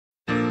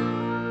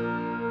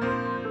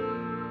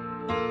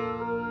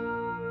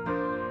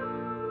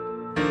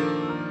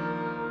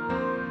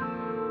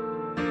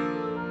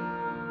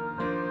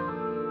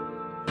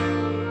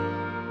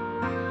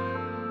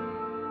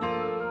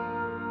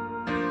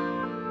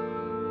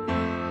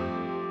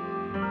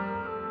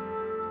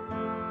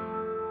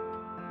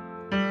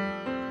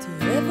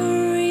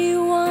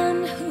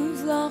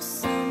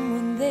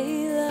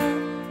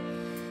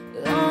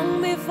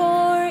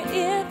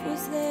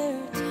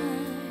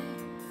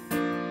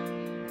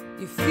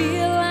You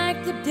feel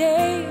like the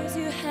days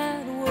you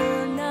had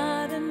were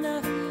not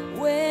enough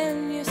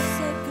when you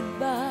said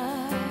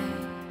goodbye.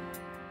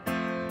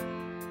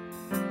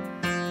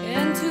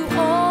 And to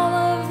all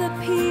of the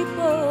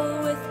people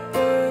with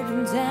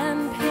burdens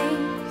and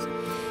pains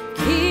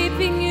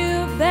keeping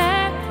you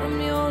back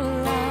from your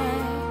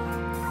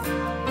life,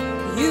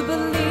 you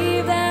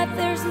believe that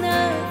there's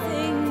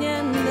nothing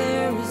and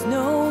there is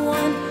no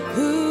one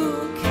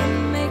who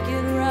can make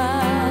it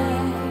right.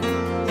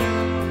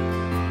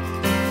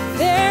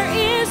 There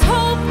is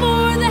hope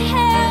for the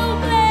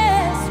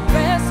helpless,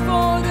 rest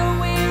for the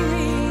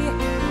weary,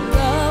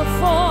 love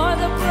for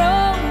the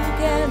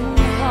broken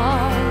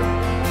heart.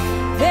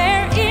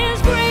 There is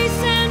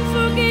grace and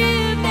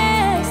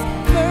forgiveness,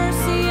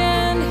 mercy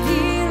and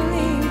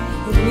healing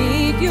who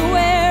meet you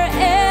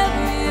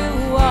wherever you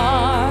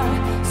are.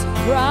 So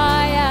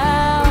cry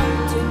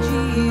out to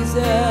Jesus.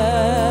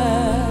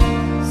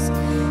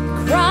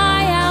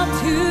 Cry out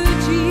to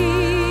Jesus.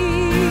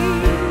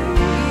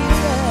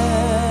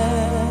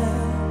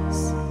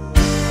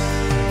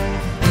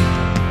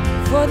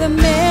 For the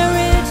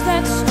marriage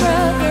that's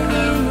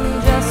struggling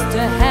just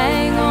to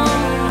hang on,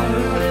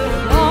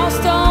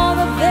 lost all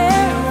of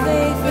their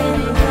faith in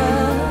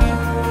love,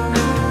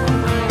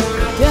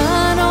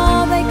 done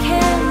all they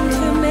can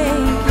to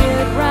make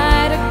it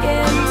right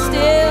again,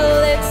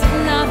 still it's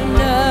not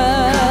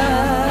enough.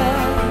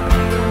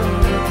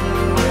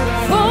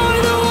 For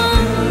the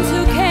ones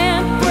who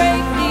can't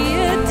break the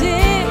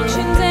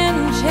addictions and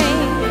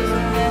chains,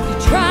 you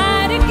try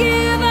to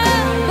give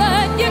up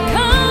but you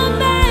come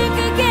back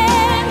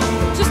again.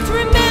 Just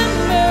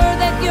remember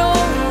that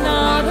you're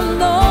not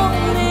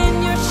alone in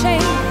your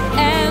shame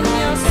and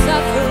your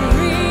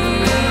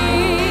suffering.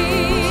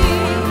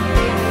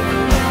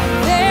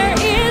 There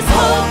is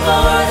hope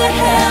for the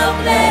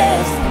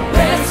helpless,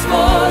 rest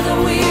for the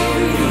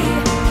weary,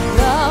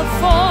 love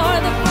for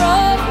the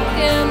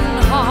broken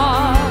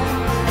heart.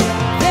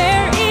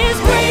 There is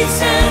grace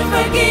and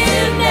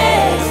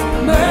forgiveness,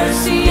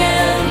 mercy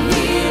and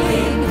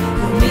healing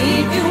who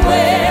meet you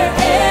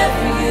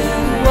wherever you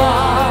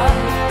are.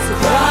 So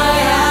cry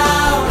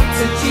out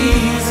to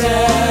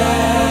Jesus.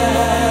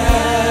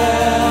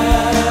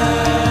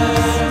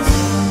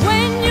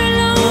 When you're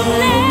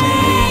lonely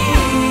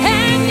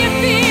and you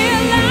feel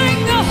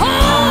like the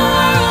whole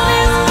world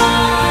is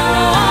falling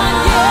on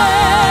you,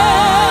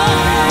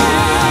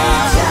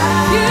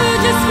 you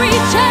just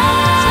reach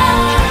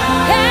out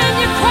and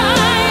you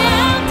cry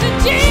out to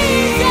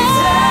Jesus.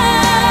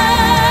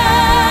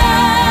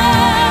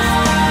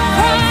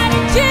 Cry to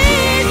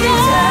Jesus.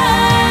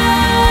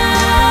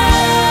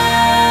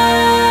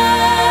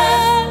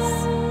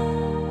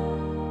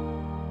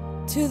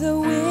 To the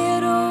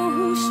widow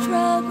who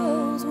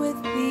struggles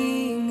with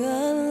being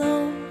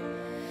alone,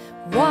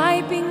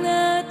 wiping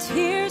the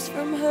tears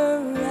from her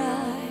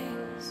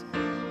eyes.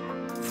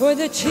 For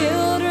the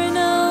children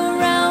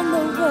around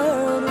the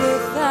world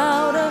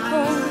without a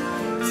home,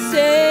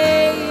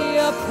 say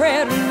a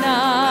prayer